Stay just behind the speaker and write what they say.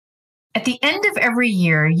At the end of every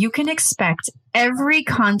year, you can expect every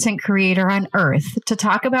content creator on earth to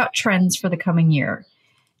talk about trends for the coming year.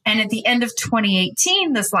 And at the end of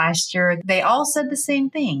 2018, this last year, they all said the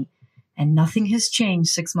same thing. And nothing has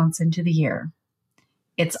changed 6 months into the year.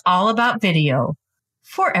 It's all about video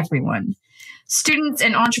for everyone. Students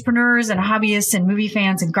and entrepreneurs and hobbyists and movie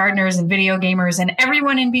fans and gardeners and video gamers and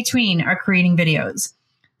everyone in between are creating videos.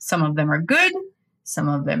 Some of them are good. Some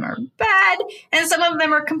of them are bad, and some of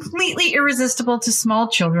them are completely irresistible to small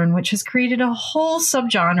children, which has created a whole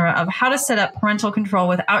subgenre of how to set up parental control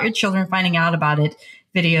without your children finding out about it,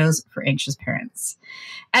 videos for anxious parents.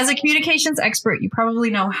 As a communications expert, you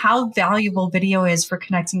probably know how valuable video is for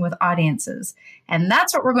connecting with audiences, and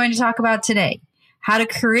that's what we're going to talk about today, how to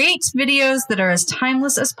create videos that are as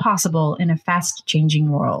timeless as possible in a fast-changing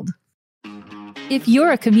world. If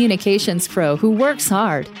you're a communications pro who works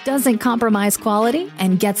hard, doesn't compromise quality,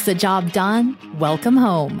 and gets the job done, welcome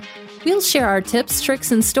home. We'll share our tips,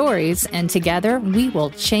 tricks, and stories, and together we will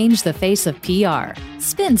change the face of PR.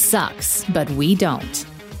 Spin sucks, but we don't.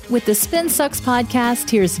 With the Spin Sucks podcast,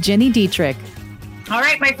 here's Jenny Dietrich. All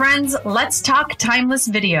right, my friends, let's talk timeless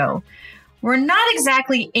video. We're not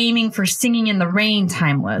exactly aiming for Singing in the Rain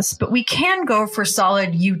timeless, but we can go for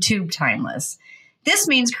solid YouTube timeless. This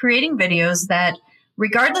means creating videos that,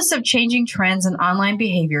 regardless of changing trends and online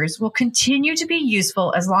behaviors, will continue to be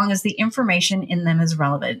useful as long as the information in them is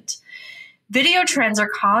relevant. Video trends are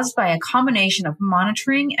caused by a combination of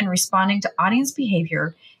monitoring and responding to audience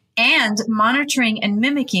behavior and monitoring and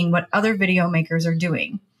mimicking what other video makers are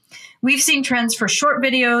doing. We've seen trends for short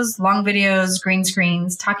videos, long videos, green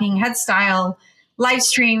screens, talking head style, live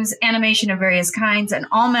streams, animation of various kinds, and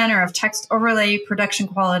all manner of text overlay, production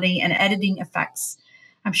quality, and editing effects.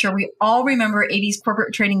 I'm sure we all remember 80s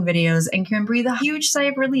corporate training videos and can breathe a huge sigh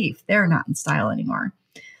of relief. They're not in style anymore.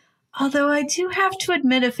 Although I do have to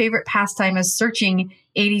admit a favorite pastime is searching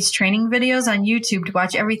 80s training videos on YouTube to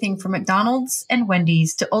watch everything from McDonald's and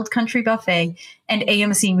Wendy's to Old Country Buffet and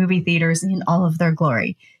AMC movie theaters in all of their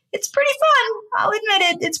glory. It's pretty fun. I'll admit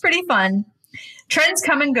it. It's pretty fun. Trends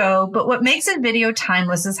come and go, but what makes a video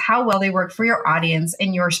timeless is how well they work for your audience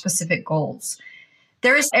and your specific goals.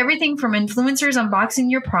 There is everything from influencers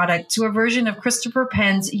unboxing your product to a version of Christopher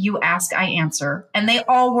Penn's You Ask, I Answer, and they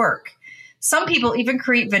all work. Some people even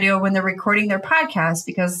create video when they're recording their podcast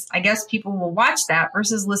because I guess people will watch that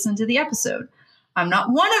versus listen to the episode. I'm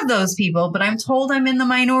not one of those people, but I'm told I'm in the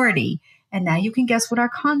minority. And now you can guess what our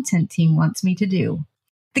content team wants me to do.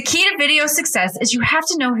 The key to video success is you have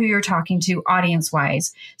to know who you're talking to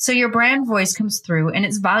audience-wise, so your brand voice comes through and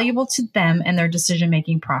it's valuable to them and their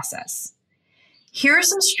decision-making process. Here are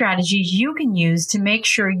some strategies you can use to make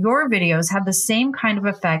sure your videos have the same kind of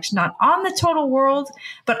effect, not on the total world,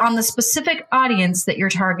 but on the specific audience that you're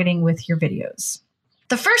targeting with your videos.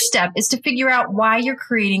 The first step is to figure out why you're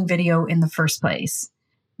creating video in the first place.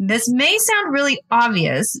 This may sound really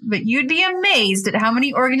obvious, but you'd be amazed at how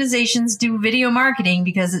many organizations do video marketing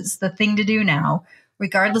because it's the thing to do now,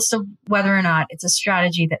 regardless of whether or not it's a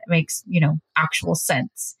strategy that makes, actual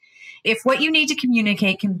sense. If what you need to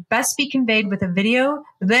communicate can best be conveyed with a video,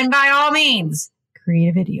 then by all means, create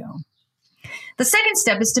a video. The second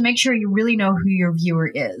step is to make sure you really know who your viewer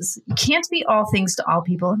is. You can't be all things to all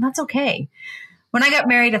people, and that's okay. When I got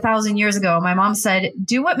married 1,000 years ago, my mom said,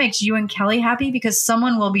 do what makes you and Kelly happy because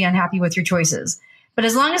someone will be unhappy with your choices. But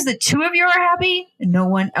as long as the two of you are happy, no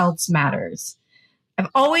one else matters. I've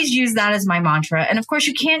always used that as my mantra. And of course,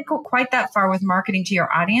 you can't go quite that far with marketing to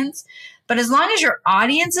your audience. But as long as your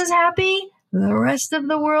audience is happy, the rest of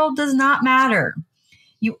the world does not matter.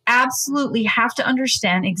 You absolutely have to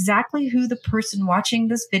understand exactly who the person watching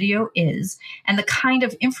this video is and the kind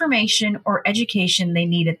of information or education they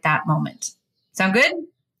need at that moment. Sound good?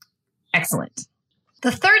 Excellent.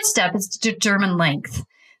 The third step is to determine length.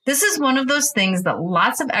 This is one of those things that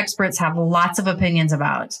lots of experts have lots of opinions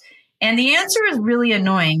about. And the answer is really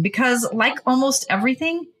annoying because, like almost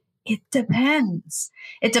everything, it depends.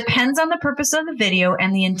 It depends on the purpose of the video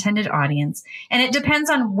and the intended audience, and it depends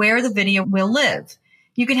on where the video will live.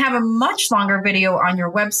 You can have a much longer video on your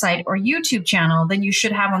website or YouTube channel than you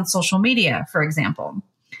should have on social media, for example.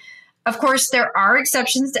 Of course, there are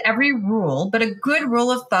exceptions to every rule, but a good rule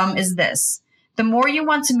of thumb is this. The more you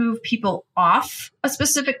want to move people off a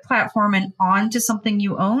specific platform and onto something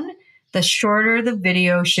you own, the shorter the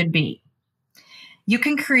video should be. You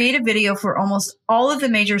can create a video for almost all of the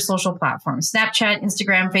major social platforms, Snapchat,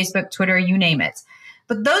 Instagram, Facebook, Twitter, you name it.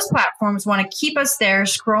 But those platforms want to keep us there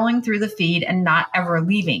scrolling through the feed and not ever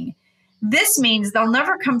leaving. This means they'll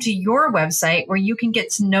never come to your website where you can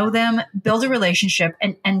get to know them, build a relationship,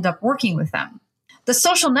 and end up working with them. The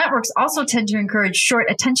social networks also tend to encourage short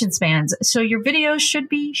attention spans, so your videos should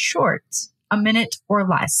be short, a minute or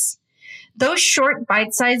less. Those short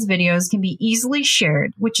bite-sized videos can be easily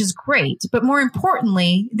shared, which is great, but more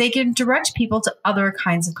importantly, they can direct people to other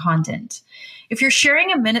kinds of content. If you're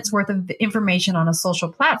sharing a minute's worth of information on a social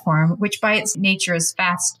platform, which by its nature is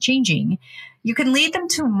fast changing, you can lead them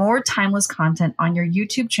to more timeless content on your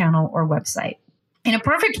YouTube channel or website. In a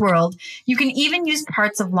perfect world, you can even use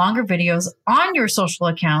parts of longer videos on your social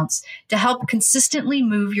accounts to help consistently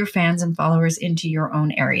move your fans and followers into your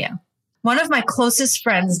own area. One of my closest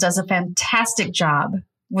friends does a fantastic job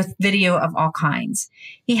with video of all kinds.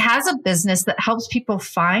 He has a business that helps people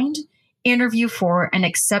find, interview for, and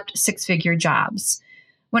accept six-figure jobs.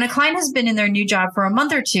 When a client has been in their new job for a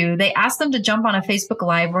month or two, they ask them to jump on a Facebook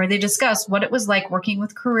Live where they discuss what it was like working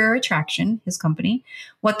with Career Attraction, his company,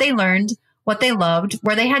 what they learned, what they loved,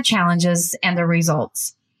 where they had challenges, and their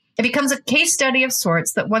results. It becomes a case study of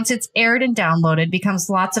sorts that once it's aired and downloaded becomes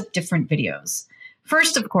lots of different videos.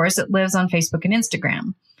 First, of course, it lives on Facebook and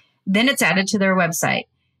Instagram. Then it's added to their website.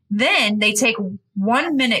 Then they take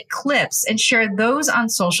 1-minute clips and share those on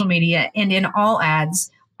social media and in all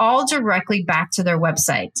ads, all directly back to their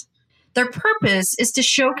website. Their purpose is to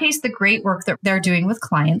showcase the great work that they're doing with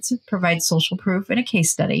clients, provide social proof and a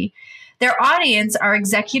case study. Their audience are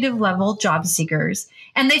executive level job seekers,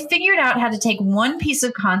 and they figured out how to take one piece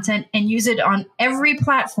of content and use it on every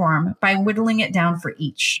platform by whittling it down for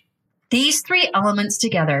each. These three elements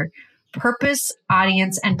together, purpose,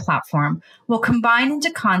 audience, and platform, will combine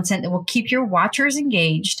into content that will keep your watchers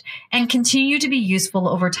engaged and continue to be useful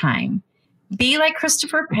over time. Be like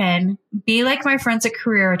Christopher Penn, be like my friends at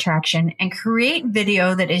Career Attraction, and create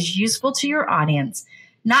video that is useful to your audience,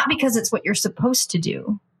 not because it's what you're supposed to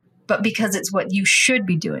do, but because it's what you should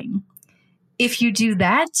be doing. If you do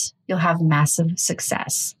that, you'll have massive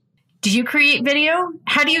success. Do you create video?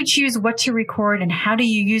 How do you choose what to record and how do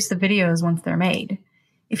you use the videos once they're made?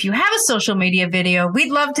 If you have a social media video,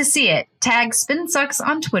 we'd love to see it. Tag SpinSucks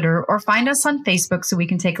on Twitter or find us on Facebook so we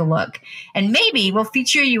can take a look. And maybe we'll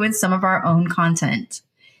feature you in some of our own content.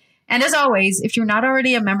 And as always, if you're not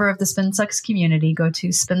already a member of the SpinSucks community, go to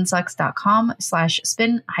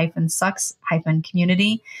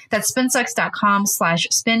spinsucks.com/spin-sucks-community. That's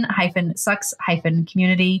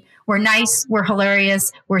spinsucks.com/spin-sucks-community. We're nice, we're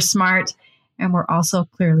hilarious, we're smart, and we're also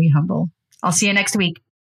clearly humble. I'll see you next week.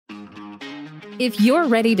 If you're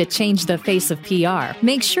ready to change the face of PR,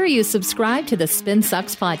 make sure you subscribe to the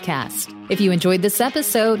SpinSucks podcast. If you enjoyed this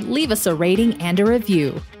episode, leave us a rating and a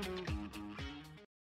review.